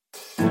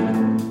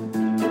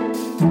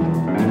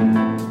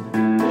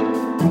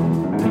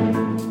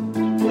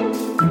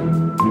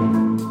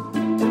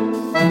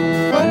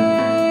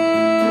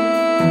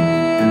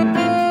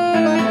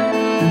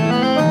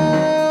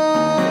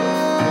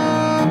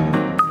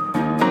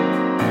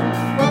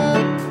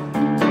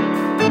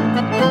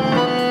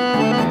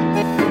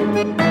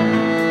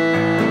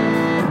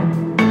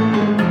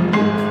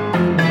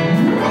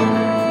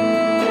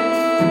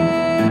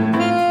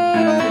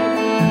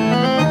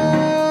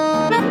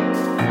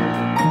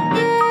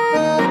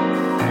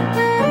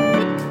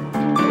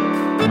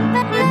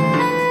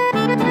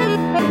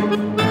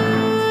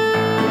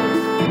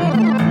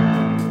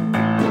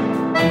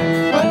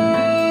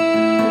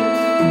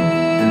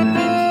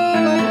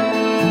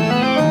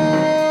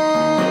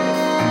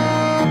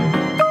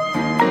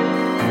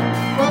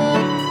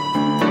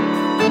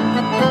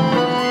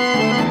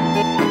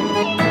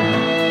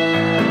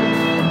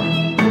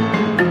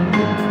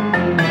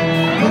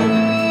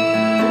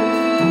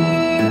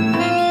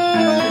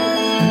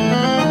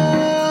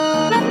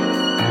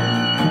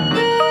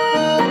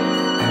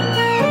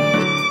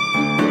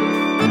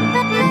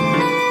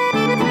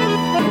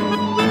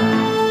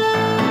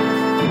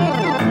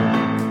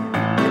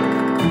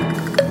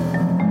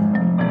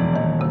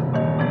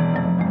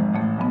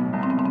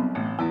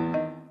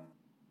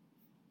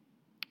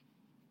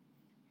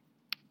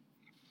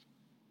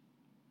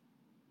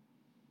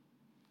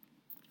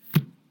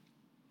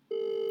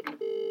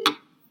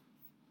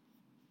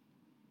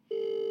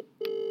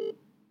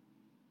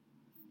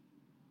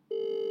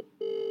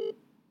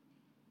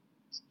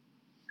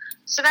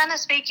Savannah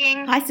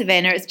speaking. Hi,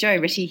 Savannah. It's Jo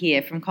Ritchie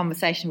here from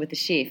Conversation with the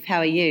Chef. How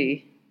are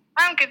you?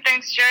 I'm good,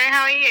 thanks, Jo.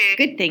 How are you?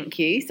 Good, thank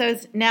you. So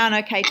is now an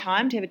okay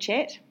time to have a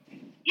chat?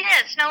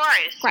 Yes, no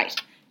worries.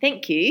 Great.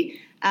 Thank you.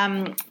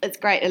 It's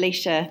great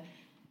Alicia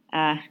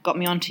got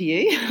me onto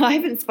you. I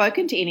haven't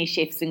spoken to any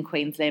chefs in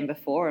Queensland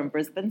before, in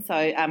Brisbane, so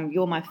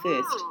you're my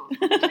first. Ooh,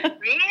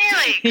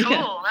 really? Cool.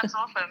 Yeah. That's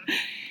awesome.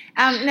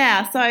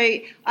 So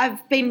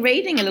I've been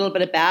reading a little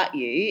bit about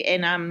you,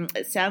 and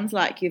it sounds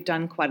like you've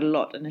done quite a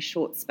lot in a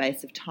short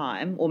space of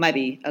time, or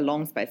maybe a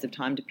long space of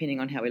time,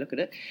 depending on how we look at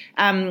it.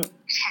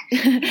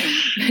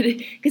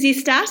 Because you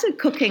started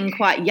cooking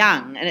quite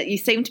young, and you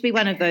seem to be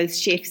one of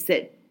those chefs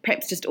that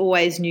perhaps just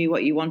always knew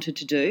what you wanted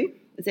to do.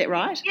 Is that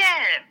right?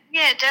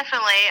 Yeah,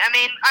 definitely. I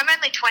mean, I'm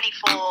only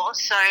 24,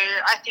 so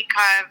I think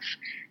I've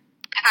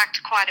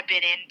packed quite a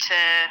bit into,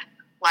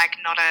 like,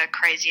 not a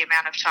crazy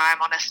amount of time,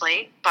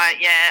 honestly.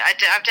 But, yeah,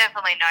 I've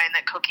definitely known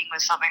that cooking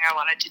was something I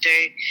wanted to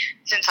do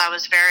since I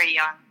was very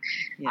young.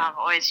 Yeah.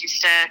 Always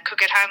used to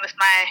cook at home with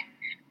my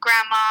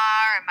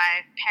grandma and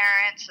my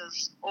parents. It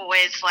was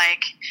always,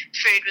 like,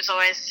 food was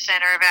always the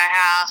centre of our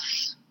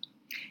house.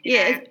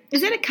 Yeah.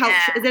 Is that a culture?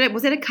 Yeah. Is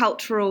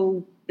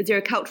there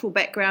a cultural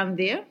background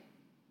there?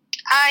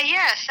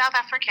 Yeah, South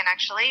African,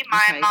 actually.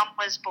 My mum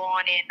was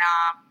born in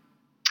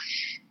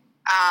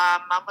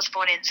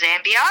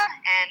Zambia,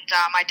 and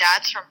my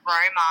dad's from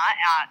Roma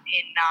out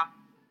in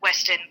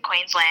Western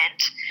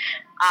Queensland.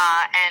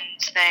 And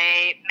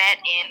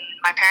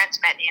my parents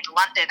met in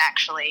London,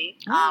 actually,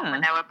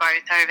 when they were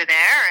both over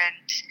there,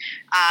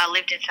 and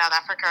lived in South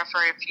Africa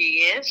for a few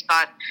years.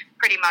 But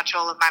pretty much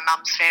all of my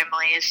mum's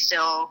family is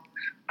still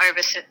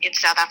over in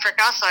South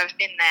Africa, so I've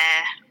been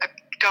there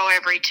go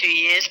every 2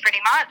 years pretty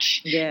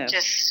much. Yeah.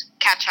 Just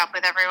catch up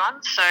with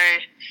everyone. So,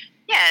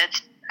 yeah,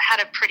 it's had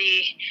a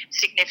pretty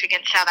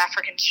significant South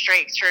African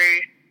streak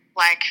through,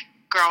 like,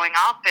 growing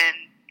up, and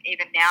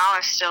even now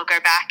I still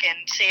go back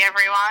and see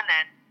everyone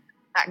and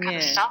that kind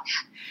of stuff.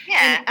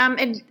 Yeah.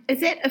 And is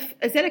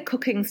that a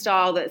cooking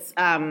style that's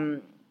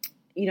do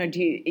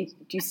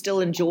you still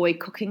enjoy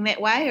cooking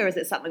that way, or is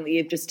it something that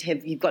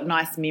you've got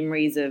nice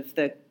memories of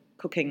the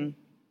cooking?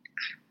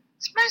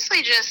 It's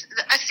mostly just,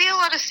 I see a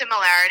lot of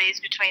similarities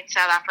between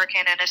South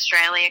African and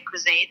Australian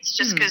cuisines,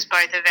 just because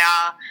both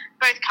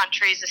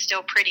countries are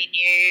still pretty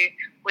new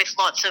with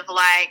lots of,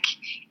 like,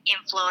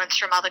 influence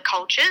from other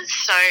cultures.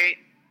 So,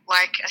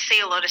 like, I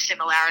see a lot of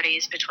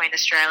similarities between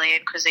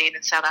Australian cuisine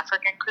and South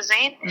African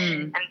cuisine,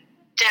 and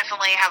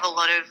definitely have a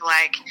lot of,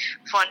 like,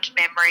 fond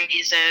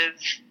memories of,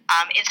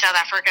 in South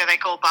Africa they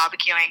call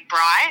barbecuing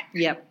braai.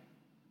 Yep.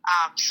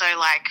 So,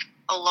 like,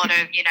 a lot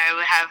of, we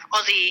have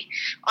Aussie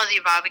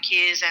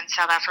barbecues and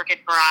South African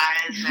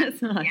braais,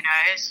 and, nice.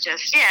 it's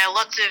just,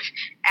 lots of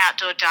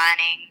outdoor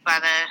dining by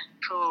the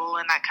pool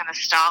and that kind of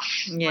stuff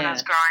when I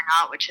was growing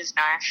up, which is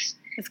nice.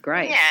 That's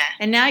great. Yeah.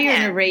 And now you're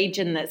in a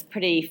region that's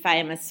pretty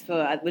famous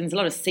for, there's a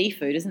lot of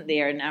seafood, isn't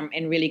there,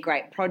 and really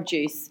great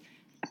produce,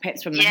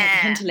 perhaps from the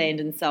hinterland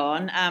and so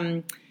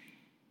on.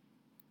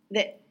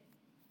 That's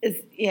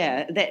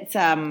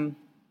a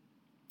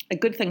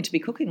good thing to be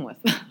cooking with.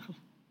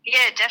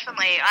 Yeah,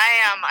 definitely.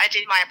 I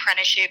did my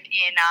apprenticeship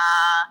in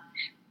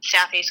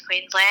southeast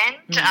Queensland,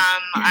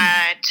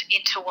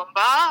 in Toowoomba.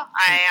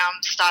 I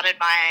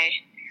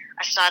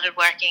started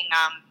working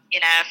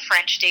in a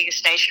French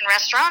degustation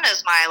restaurant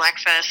as my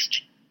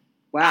first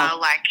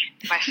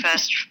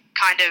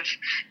kind of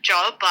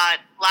job.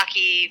 But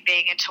lucky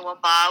being in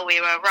Toowoomba, we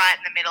were right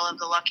in the middle of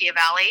the Lockyer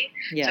Valley,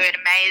 so we had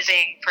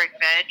amazing fruit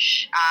veg,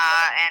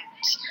 and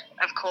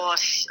of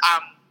course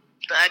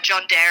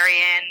John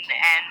Darien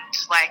and,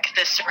 like,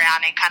 the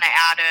surrounding kind of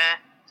outer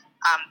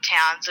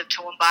towns of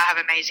Toowoomba have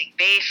amazing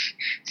beef.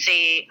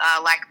 See,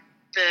 like,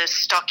 the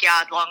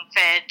stockyard long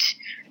fed,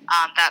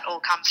 that all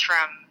comes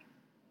from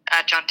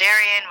John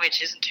Darien,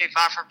 which isn't too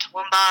far from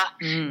Toowoomba,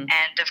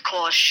 and of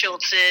course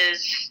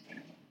Schultz's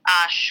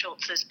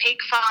Pig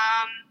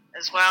Farm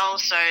as well.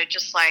 So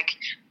just, like,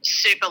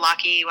 super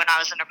lucky when I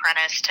was an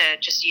apprentice to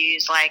just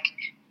use, like,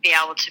 be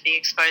able to be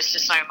exposed to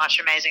so much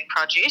amazing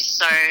produce.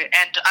 So,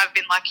 and I've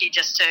been lucky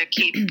just to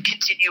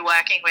continue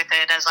working with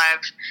it as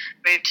I've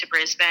moved to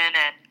Brisbane,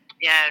 and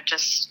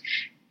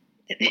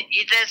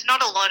there's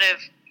not a lot of,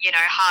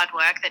 hard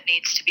work that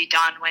needs to be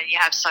done when you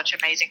have such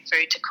amazing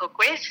food to cook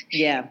with.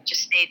 Yeah.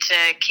 Just need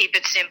to keep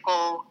it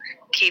simple,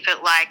 keep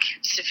it, like,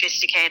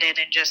 sophisticated,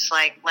 and just,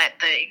 like, let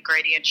the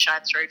ingredients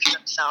shine through for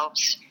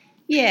themselves.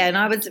 Yeah, and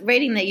I was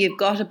reading that you've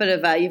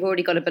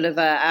already got a bit of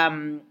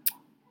a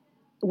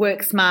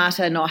work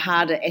smarter, not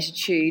harder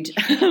attitude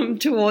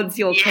towards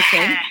your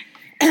cooking,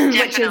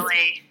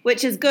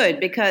 which is good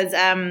because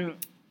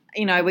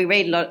we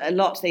read a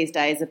lot these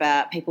days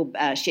about people,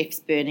 chefs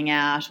burning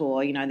out,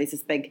 or there's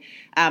this big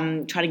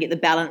trying to get the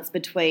balance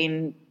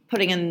between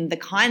putting in the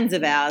kinds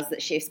of hours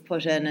that chefs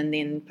put in and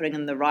then putting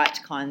in the right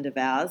kind of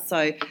hours.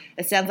 So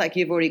it sounds like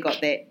you've already got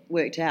that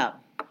worked out.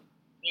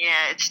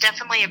 Yeah, it's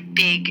definitely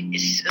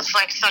it's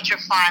like such a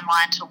fine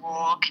line to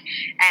walk,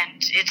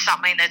 and it's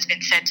something that's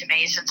been said to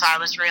me since I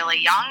was really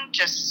young,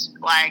 just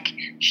like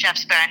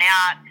chefs burn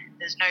out,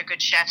 there's no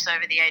good chefs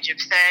over the age of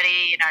 30.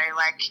 You know,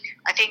 like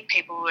I think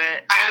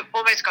I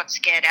almost got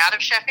scared out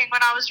of chefing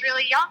when I was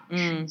really young.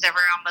 So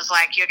everyone was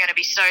like, you're going to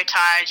be so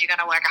tired, you're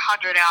going to work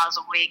 100 hours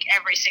a week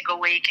every single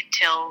week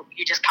until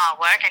you just can't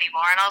work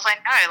anymore. And I was like,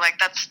 no, like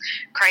that's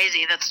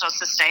crazy. That's not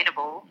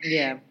sustainable.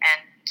 Yeah.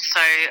 And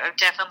so I've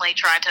definitely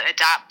tried to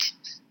adapt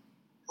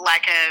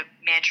like a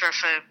mantra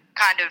for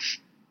kind of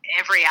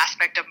every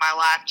aspect of my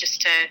life,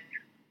 just to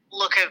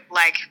look at,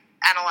 like,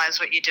 analyze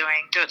what you're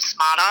doing, do it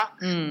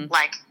smarter.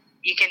 Like,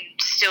 you can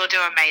still do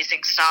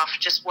amazing stuff,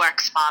 just work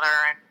smarter,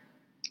 and,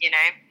 you know,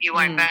 you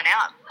won't burn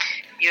out.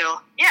 You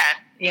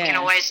can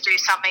always do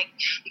something.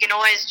 You can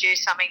always do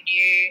something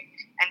new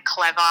and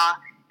clever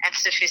and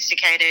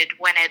sophisticated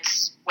when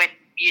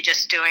you're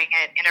just doing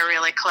it in a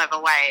really clever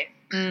way.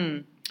 You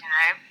know?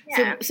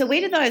 Yeah. So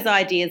where do those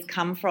ideas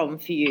come from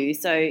for you?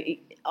 So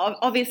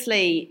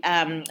obviously,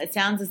 it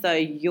sounds as though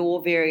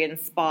you're very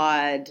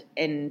inspired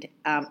and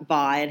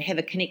by and have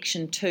a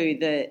connection to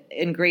the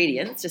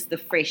ingredients, just the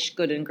fresh,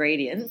 good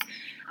ingredients.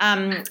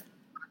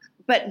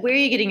 But where are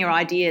you getting your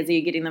ideas? Are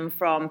you getting them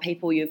from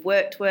people you've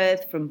worked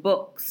with, from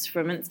books,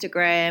 from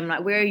Instagram?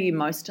 Like, where are you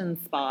most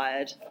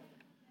inspired?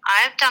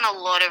 I've done a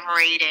lot of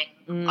reading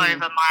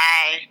over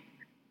my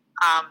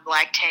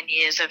 10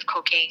 years of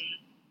cooking.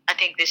 I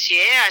think this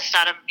year I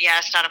started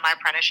my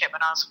apprenticeship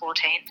when I was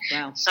 14.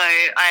 Wow. So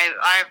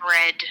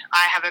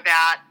I have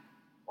about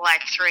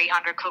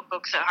 300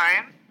 cookbooks at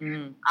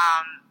home.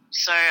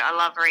 So I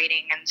love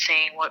reading and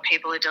seeing what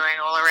people are doing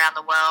all around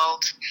the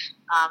world.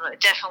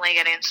 Definitely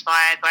get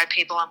inspired by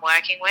people I'm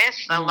working with.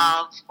 I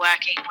love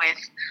working with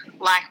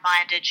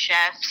like-minded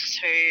chefs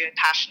who are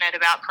passionate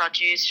about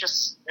produce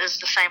just as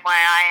the same way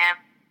I am.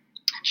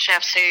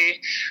 Chefs who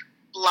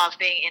love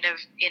being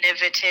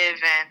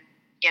innovative and,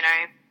 you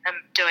know,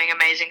 doing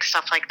amazing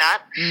stuff like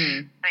that.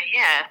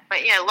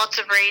 But yeah, lots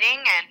of reading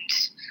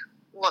and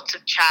lots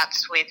of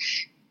chats with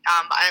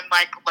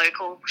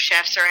local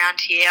chefs around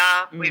here.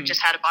 We've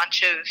just had a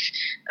bunch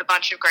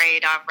of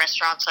great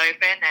restaurants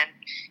open, and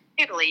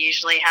people are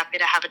usually happy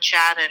to have a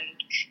chat. And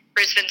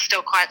Brisbane's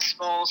still quite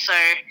small, so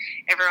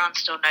everyone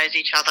still knows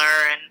each other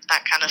and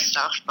that kind of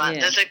stuff. But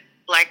there's a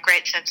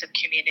great sense of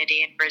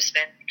community in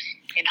Brisbane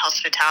in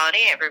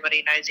hospitality.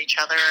 Everybody knows each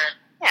other.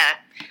 Yeah,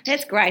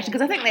 that's great, because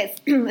I think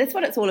that's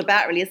what it's all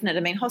about, really, isn't it? I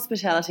mean,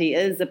 hospitality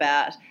is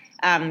about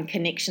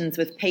connections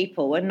with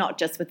people, and not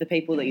just with the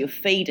people that you're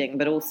feeding,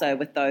 but also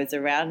with those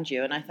around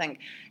you. And I think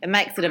it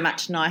makes it a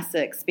much nicer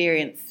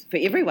experience for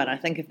everyone. I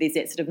think if there's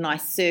that sort of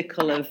nice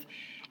circle of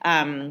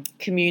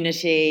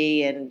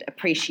community and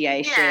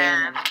appreciation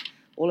and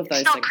all of those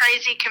things. It's not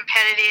crazy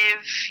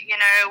competitive, you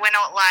know. We're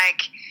not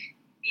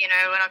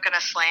we're not going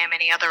to slam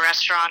any other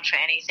restaurant for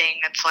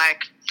anything.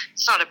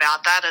 It's not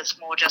about that. It's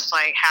more just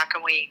how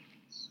can we,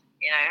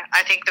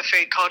 I think the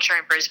food culture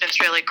in Brisbane's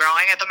really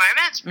growing at the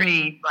moment. It's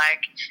pretty,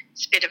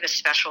 it's a bit of a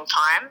special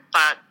time.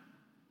 But,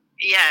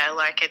 yeah,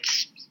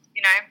 it's,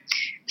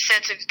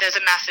 there's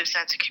a massive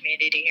sense of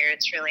community here.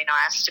 It's really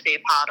nice to be a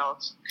part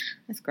of.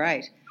 That's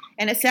great.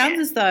 And it sounds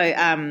as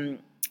though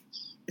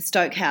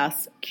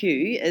Stokehouse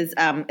Q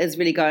is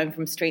really going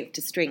from strength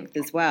to strength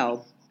as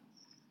well.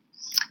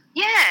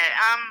 Yeah,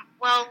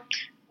 well,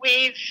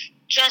 we're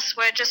just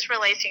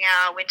releasing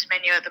our winter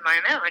menu at the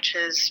moment, which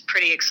is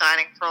pretty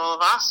exciting for all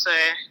of us. So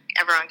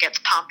everyone gets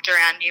pumped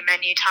around new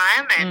menu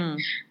time, and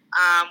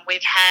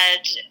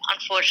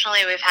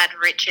unfortunately, we've had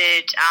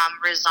Richard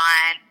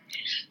resign.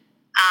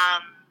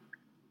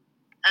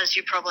 As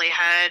you probably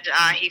heard,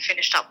 he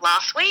finished up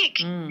last week.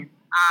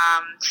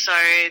 So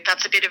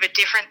that's a bit of a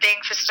different thing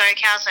for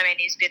Stokehouse. I mean,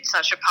 he's been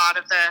such a part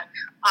of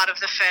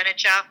the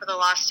furniture for the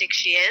last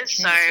 6 years.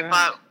 So, right.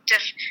 But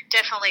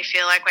definitely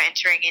feel like we're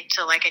entering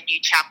into a new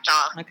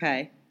chapter.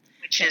 Okay.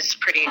 Which is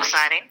pretty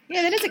exciting.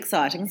 Yeah, that is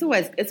exciting.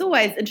 It's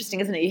always interesting,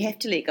 isn't it? You have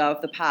to let go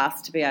of the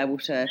past to be able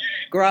to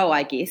grow,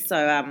 I guess.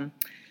 So,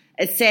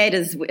 as sad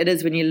as it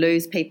is when you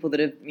lose people that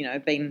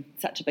have, been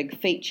such a big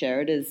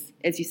feature, it is,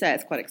 as you say,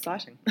 it's quite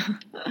exciting.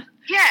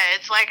 Yeah,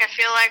 it's I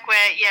feel like we're,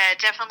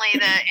 definitely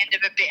the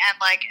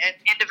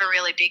end of a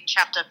really big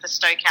chapter for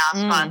Stokehouse,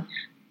 but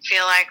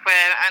feel like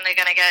we're only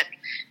going to get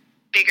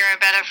bigger and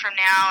better from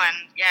now,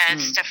 and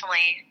it's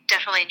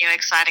definitely new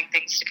exciting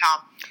things to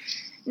come.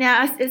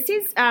 Now, it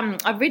says,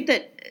 I've read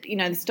that,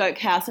 the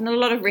Stokehouse, and a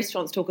lot of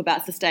restaurants talk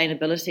about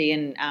sustainability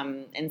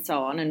and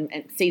so on, and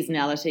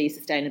seasonality,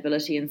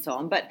 sustainability and so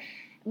on, but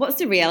what's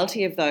the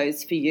reality of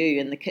those for you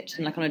in the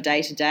kitchen, on a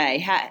day-to-day?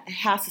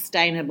 How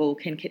sustainable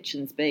can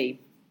kitchens be?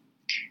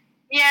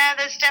 Yeah,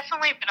 there's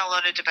definitely been a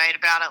lot of debate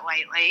about it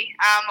lately.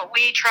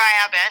 We try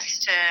our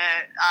best to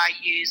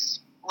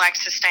use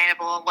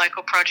sustainable and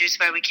local produce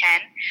where we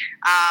can.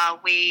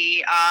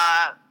 We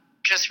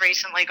just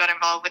recently got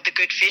involved with the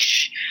Good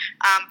Fish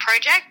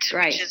project,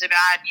 right, which is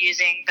about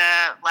using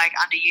the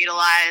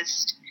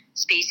underutilized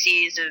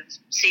species of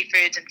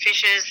seafoods and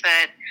fishes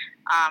that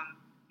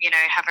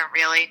haven't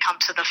really come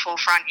to the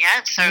forefront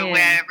yet. So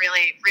we're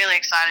really, really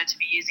excited to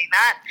be using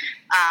that.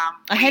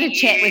 I had a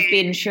chat with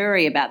Ben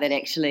Shuri about that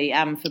actually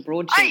for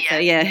Broadsheet.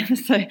 So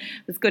so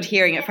it's good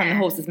hearing it from the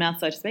horse's mouth,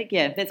 so to speak.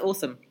 Yeah, that's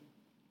awesome.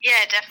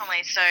 Yeah,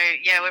 definitely. So,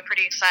 yeah, we're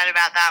pretty excited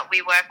about that.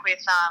 We work with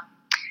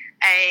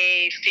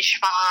a fish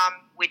farm,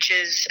 which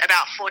is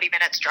about 40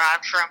 minutes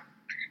drive from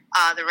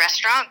the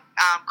restaurant,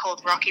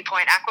 called Rocky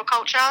Point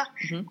Aquaculture.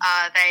 Mm-hmm.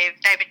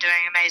 They've been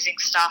doing amazing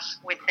stuff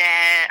with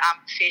their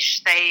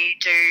fish. They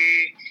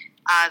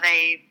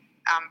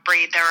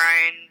breed their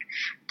own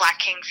black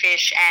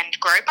kingfish and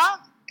groper.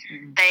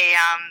 Mm-hmm.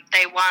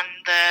 They won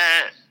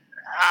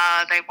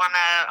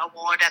an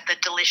award at the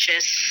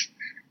Delicious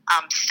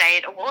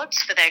State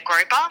Awards for their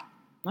groper.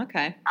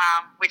 Okay.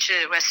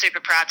 We're super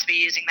proud to be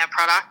using their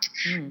product,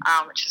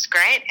 which is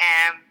great.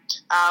 And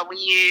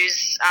we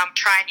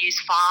try and use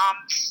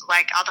farms,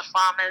 like other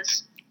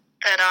farmers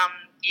that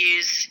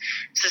use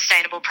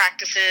sustainable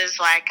practices,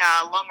 like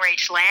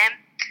Longreach lamb,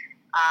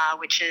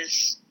 which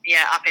is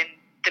up in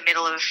the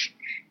middle of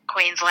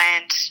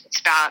Queensland. It's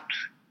about,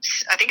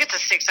 I think it's a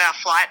 6-hour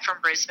flight from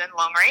Brisbane,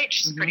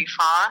 Longreach. It's pretty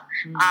far,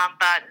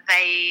 but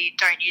they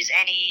don't use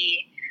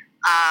any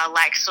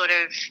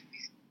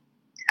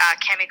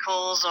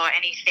chemicals or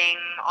anything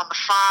on the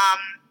farm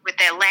with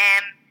their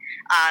lamb.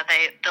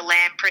 The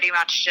lamb pretty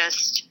much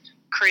just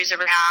cruise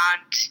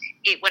around,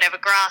 eat whatever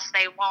grass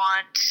they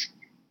want.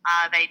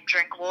 They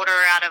drink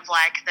water out of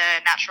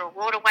the natural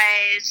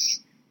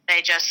waterways.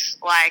 They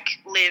just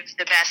live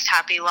the best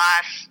happy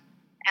life.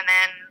 And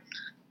then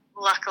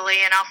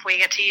luckily enough, we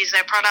get to use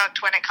their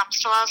product when it comes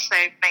to us.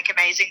 They make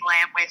amazing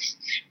lamb with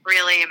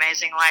really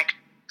amazing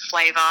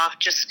flavour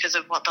just because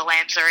of what the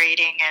lambs are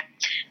eating, and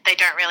they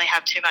don't really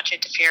have too much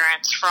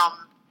interference from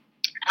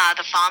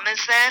the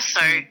farmers there.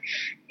 So,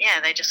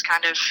 they just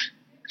kind of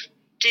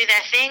do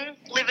their thing,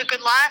 live a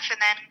good life, and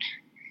then,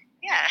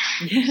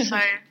 So,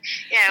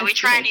 we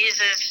try and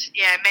use as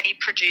many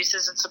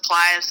producers and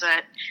suppliers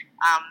that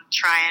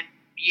try and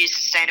use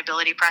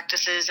sustainability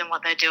practices in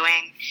what they're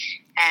doing.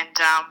 And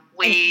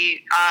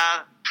we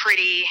are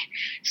pretty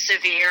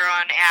severe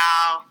on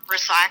our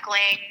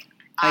recycling.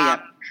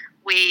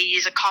 We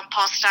use a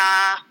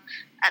composter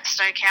at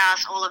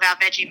Stokehouse. All of our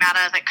veggie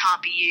matter that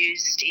can't be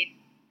used in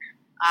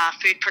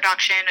food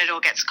production, it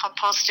all gets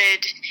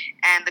composted,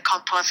 and the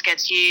compost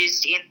gets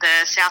used in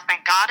the South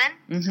Bank Garden,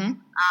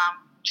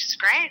 which is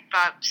great.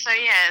 But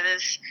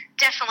there's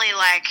definitely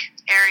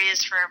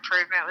areas for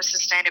improvement with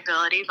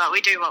sustainability, but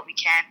we do what we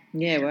can.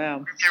 Yeah, wow.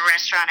 With a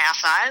restaurant our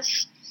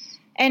size.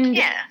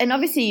 And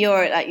obviously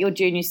you're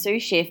junior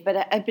sous chef,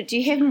 but do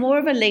you have more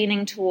of a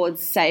leaning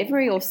towards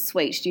savoury or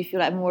sweet? Do you feel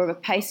like more of a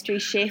pastry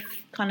chef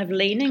kind of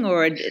leaning,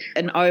 or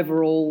an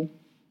overall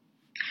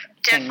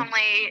thing?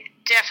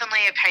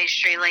 Definitely a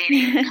pastry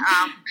leaning.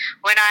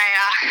 When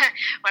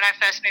I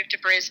first moved to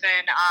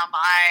Brisbane,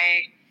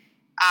 I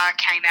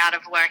came out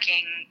of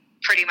working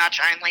pretty much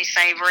only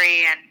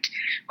savoury, and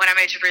when I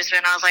moved to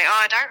Brisbane, I was like,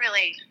 I don't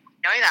really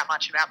know that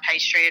much about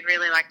pastry. I'd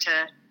really like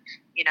to,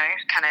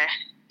 kind of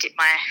dip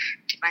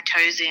my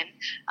toes in.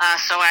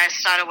 So I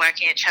started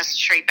working at Chester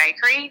Street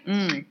Bakery,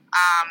 and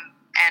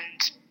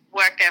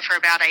worked there for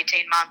about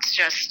 18 months,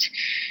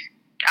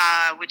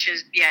 which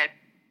is,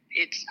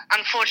 it's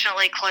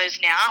unfortunately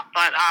closed now,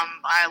 but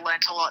I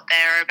learnt a lot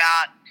there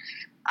about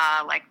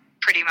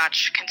pretty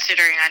much,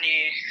 considering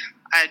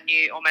I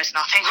knew almost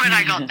nothing when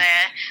I got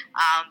there.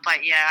 But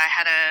I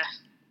had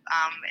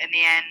in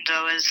the end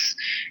I was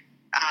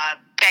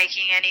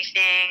baking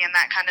anything and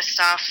that kind of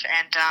stuff.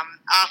 And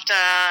after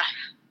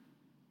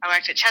I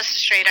worked at Chester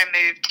Street, I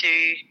moved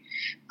to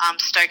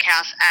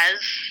Stokehouse as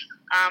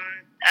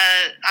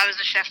I was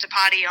a chef de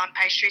partie on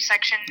pastry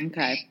section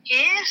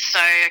here. So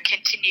I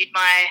continued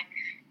my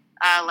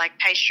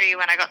pastry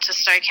when I got to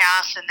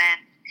Stokehouse, and then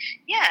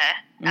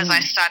as I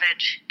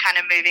started kind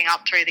of moving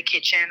up through the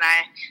kitchen,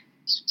 I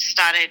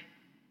started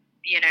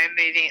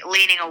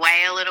leaning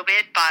away a little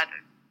bit, but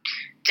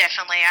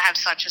definitely I have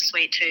such a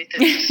sweet tooth.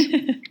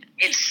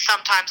 It's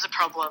sometimes a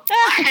problem,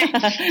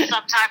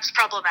 sometimes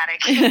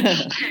problematic.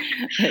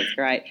 That's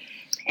great.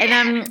 And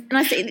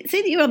I see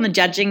that you're on the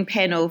judging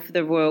panel for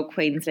the Royal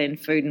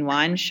Queensland Food and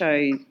Wine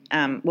Show,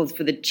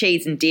 for the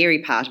cheese and dairy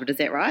part of it, is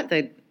that right?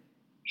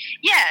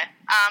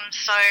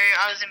 So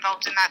I was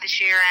involved in that this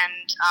year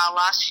and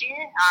last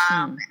year,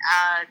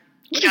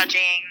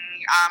 judging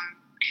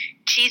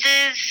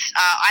cheeses,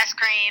 ice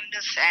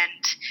creams,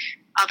 and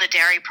other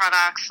dairy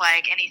products,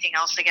 anything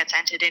else that gets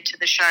entered into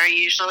the show.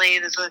 Usually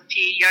there's a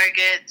few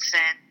yogurts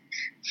and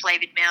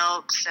flavoured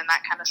milks and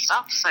that kind of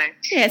stuff. So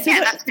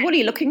what are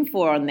you looking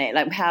for on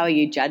that? How are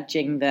you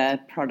judging the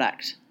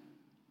product?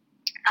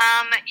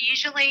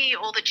 Usually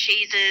all the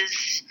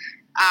cheeses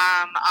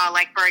are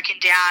broken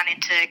down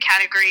into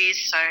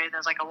categories. So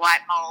there's a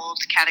white mold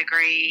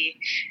category,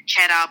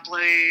 cheddar,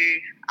 blue,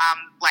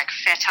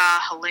 feta,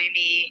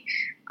 halloumi.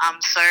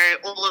 So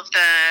all of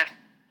the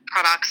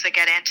products that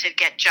get entered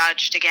get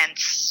judged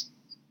against,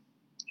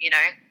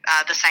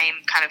 the same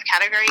kind of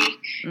category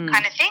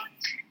kind of thing.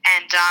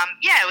 And,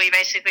 we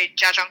basically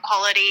judge on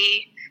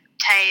quality,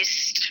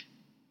 taste,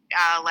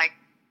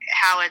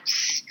 how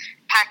it's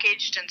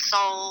packaged and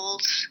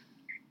sold,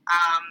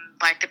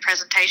 the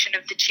presentation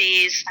of the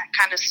cheese, that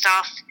kind of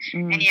stuff.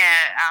 And,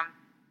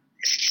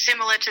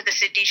 similar to the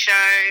Sydney show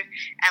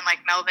and,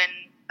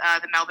 Melbourne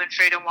the Melbourne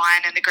Food and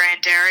Wine and the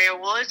Grand Dairy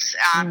Awards.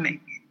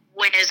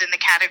 Winners in the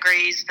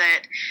categories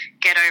that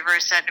get over a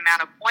certain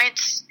amount of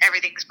points.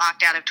 Everything's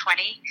marked out of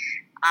 20.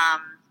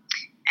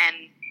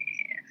 And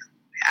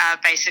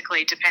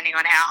basically, depending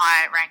on how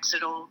high it ranks,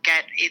 it'll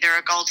get either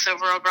a gold,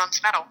 silver, or bronze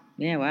medal.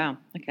 Yeah, wow.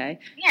 Okay.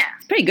 Yeah.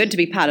 It's pretty good to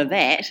be part of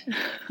that.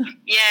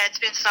 Yeah, it's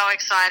been so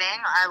exciting.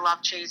 I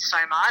love cheese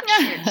so much.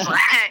 It's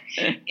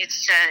like,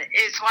 it's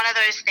one of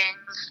those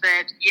things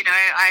that, you know,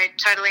 I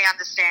totally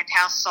understand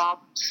how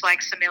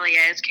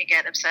sommeliers can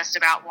get obsessed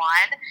about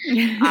wine.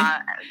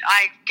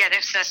 I get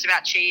obsessed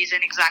about cheese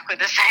in exactly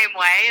the same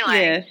way.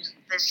 Like,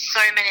 there's so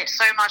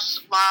much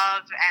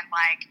love and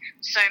like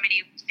so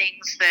many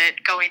things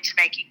that go into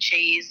making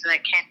cheese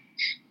that can,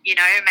 you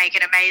know, make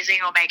it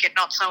amazing or make it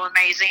not so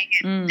amazing.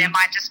 And there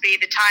might just be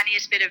the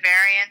tiniest bit of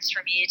variance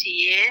from year to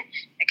year.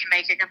 It can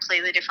make a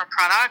completely different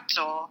product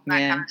or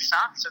that kind of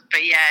stuff. So,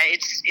 but yeah,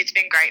 it's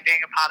been great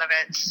being a part of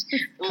it. It's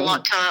cool. a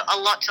lot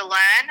to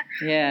learn.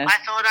 Yeah. I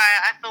thought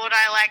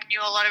I like knew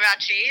a lot about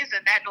cheese,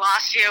 and then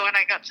last year when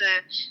I got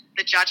to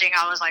the judging,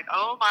 I was like,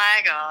 oh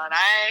my God,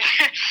 I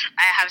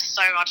have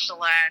so much to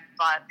learn.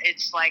 But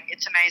it's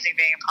amazing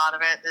being a part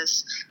of it.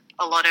 There's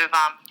a lot of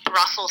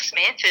Russell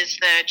Smith is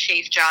the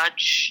chief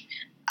judge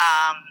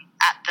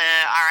at the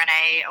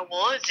RNA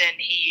Awards, and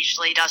he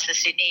usually does the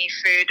Sydney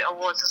Food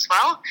Awards as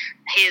well.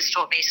 He has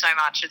taught me so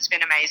much. It's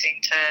been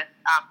amazing to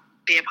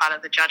be a part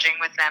of the judging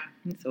with them.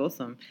 That's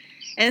awesome.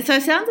 And so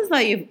it sounds as though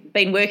you've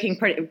been working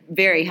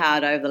very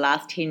hard over the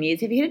last 10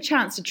 years. Have you had a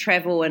chance to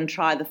travel and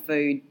try the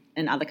food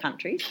in other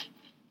countries?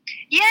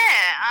 Yeah,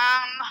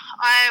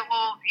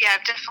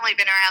 I've definitely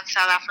been around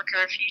South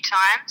Africa a few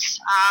times.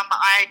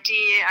 I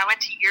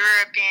went to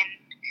Europe in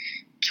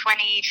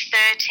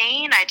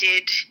 2013. I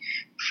did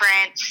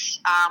France,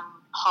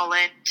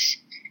 Holland,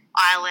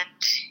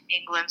 Ireland,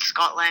 England,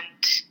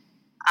 Scotland,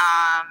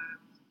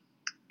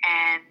 and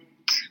I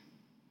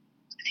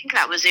think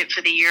that was it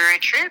for the Euro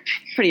trip.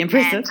 Pretty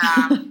impressive.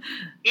 And,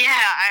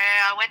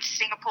 I went to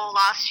Singapore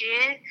last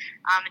year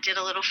and did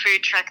a little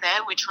food trek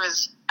there, which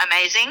was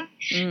amazing.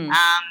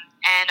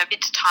 And I've been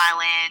to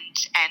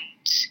Thailand and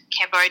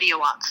Cambodia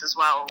once as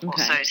well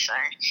also. So,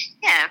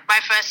 yeah,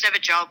 my first ever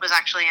job was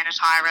actually in a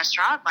Thai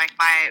restaurant, like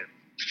my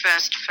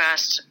first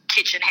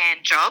kitchen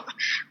hand job.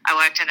 I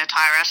worked in a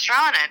Thai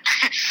restaurant and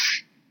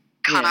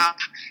cut up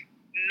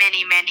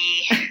many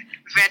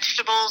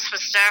vegetables for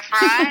stir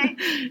fry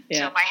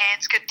until my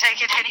hands couldn't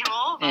take it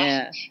anymore.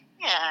 But,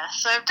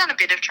 so I've done a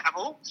bit of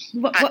travel,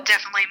 but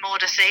definitely more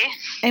to see.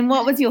 And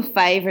what was your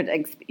favourite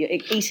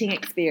eating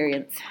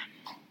experience?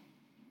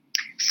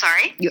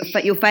 Sorry?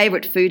 Your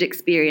favourite food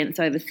experience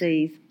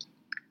overseas?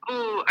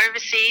 Ooh,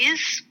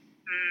 overseas?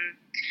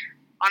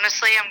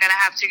 Honestly, I'm going to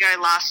have to go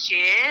last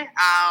year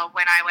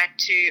when I went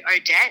to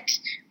Odette,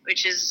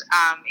 which is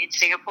in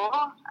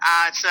Singapore.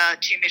 It's a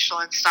 2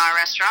 Michelin star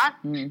restaurant.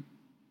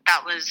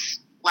 That was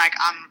like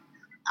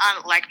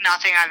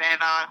nothing I've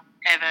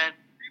ever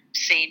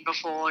seen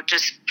before,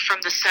 just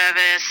from the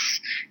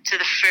service to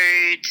the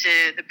food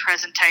to the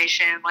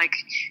presentation, like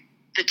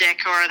the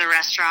decor of the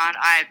restaurant.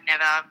 I've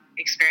never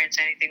experienced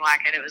anything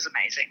like it. It was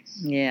amazing.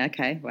 Yeah,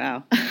 okay,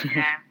 wow.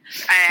 Yeah,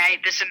 I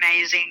ate this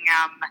amazing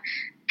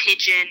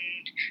pigeon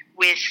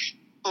with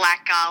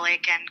black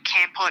garlic and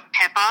Campot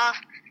pepper.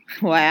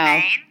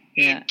 Wow.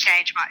 It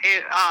changed my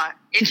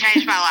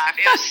life.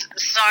 It was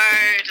so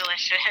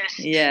delicious.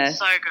 Yeah.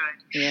 So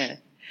good. Yeah.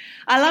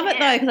 I love it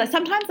though, because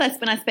sometimes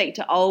when I speak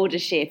to older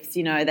chefs,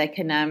 you know, they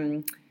can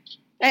and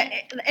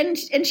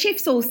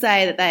chefs all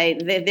say that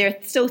there are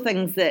still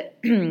things that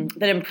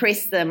that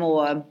impress them,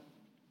 but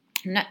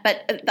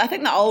I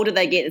think the older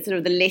they get, sort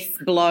of the less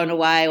blown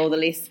away or the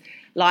less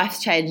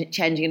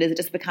life-changing it is. It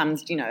just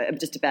becomes, you know,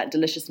 just about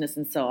deliciousness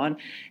and so on.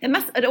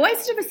 It always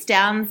sort of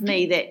astounds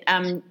me that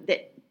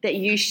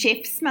you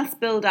chefs must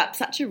build up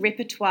such a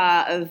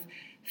repertoire of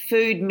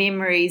food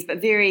memories,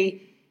 but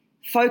very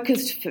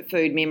focused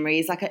food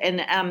memories, like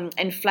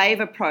and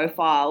flavour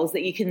profiles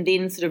that you can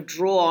then sort of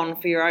draw on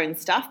for your own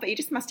stuff. But you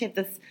just must have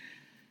this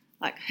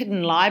like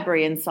hidden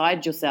library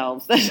inside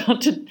yourselves. I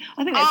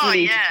think that's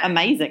really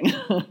amazing.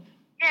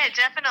 Yeah,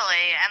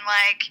 definitely. And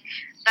like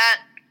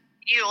that,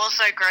 you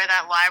also grow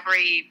that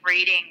library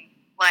reading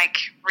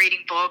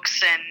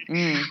books, and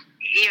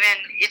even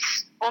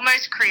it's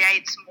almost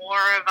creates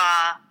more of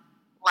a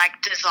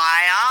like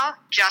desire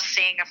just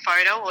seeing a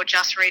photo or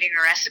just reading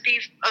a recipe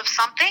of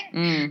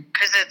something,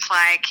 because it's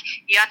like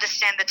you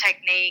understand the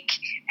technique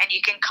and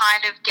you can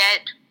kind of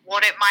get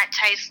what it might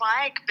taste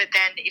like, but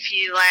then if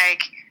you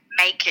like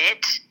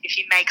if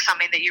you make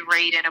something that you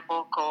read in a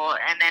book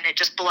and then it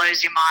just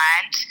blows your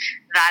mind,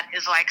 that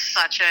is like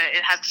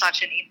it has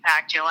such an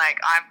impact. You're like,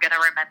 I'm going to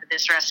remember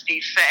this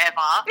recipe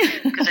forever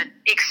because it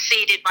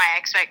exceeded my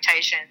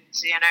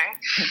expectations, you know?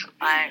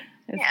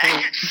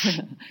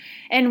 Cool.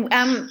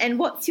 And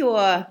what's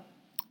your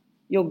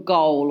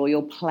goal or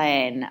your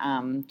plan?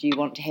 Do you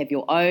want to have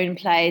your own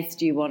place?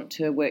 Do you want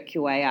to work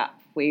your way up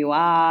where you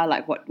are?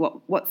 Like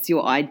what's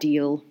your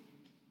ideal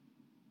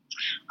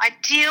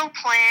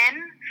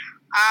plan?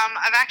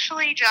 I've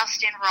actually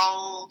just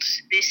enrolled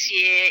this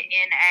year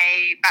in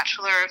a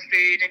Bachelor of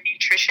Food and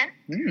Nutrition.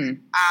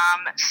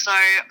 So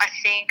I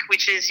think,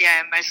 which is,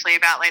 mostly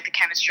about like the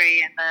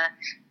chemistry and the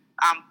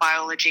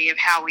biology of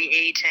how we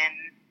eat and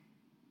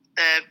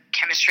the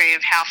chemistry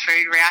of how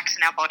food reacts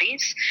in our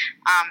bodies.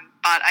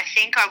 But I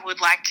think I would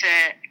like to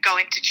go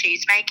into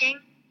cheese making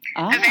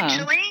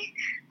eventually.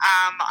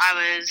 I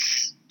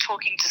was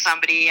talking to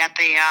somebody at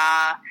the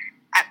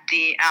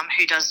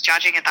who does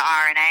judging at the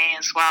RNA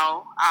as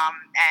well,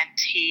 and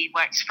he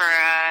works for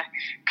a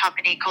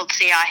company called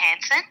C.R.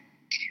 Hansen,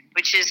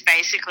 which is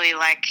basically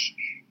like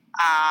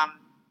kind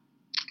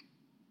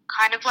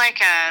of like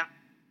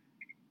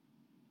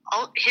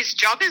his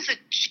job is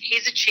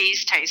he's a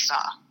cheese taster,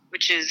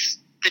 which is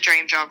the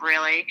dream job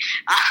really.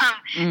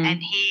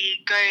 And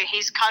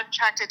he's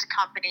contracted to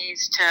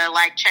companies to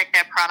like check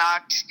their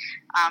product,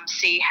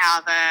 see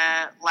how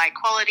the like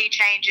quality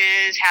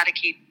changes, how to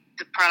keep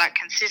the product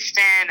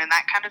consistent and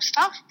that kind of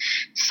stuff.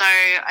 So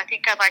I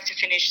think I'd like to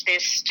finish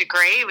this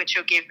degree, which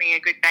will give me a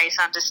good base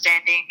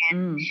understanding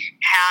and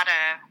how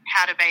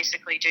to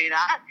basically do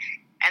that.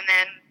 And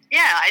then,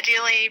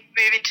 ideally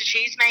move into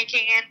cheese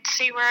making and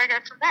see where I go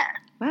from there.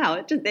 Wow,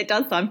 it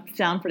does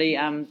sound pretty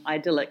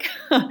idyllic.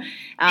 Yeah,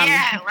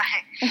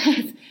 right.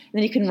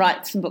 Then you can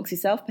write some books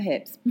yourself,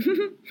 perhaps.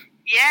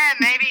 Yeah,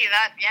 maybe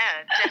that.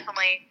 Yeah,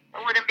 definitely.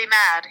 I wouldn't be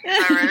mad.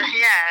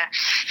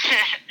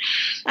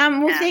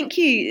 Well, thank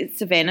you,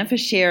 Savannah, for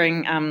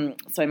sharing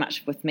so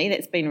much with me.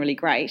 That's been really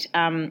great.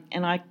 And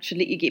I should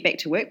let you get back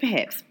to work,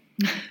 perhaps.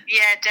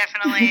 Yeah,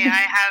 definitely.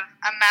 I have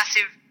a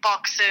massive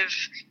box of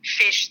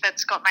fish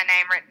that's got my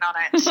name written on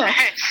it. So,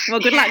 well,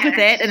 good luck with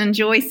that and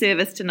enjoy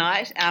service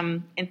tonight.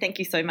 And thank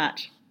you so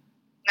much.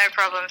 No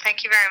problem.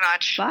 Thank you very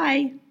much.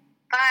 Bye.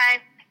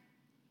 Bye.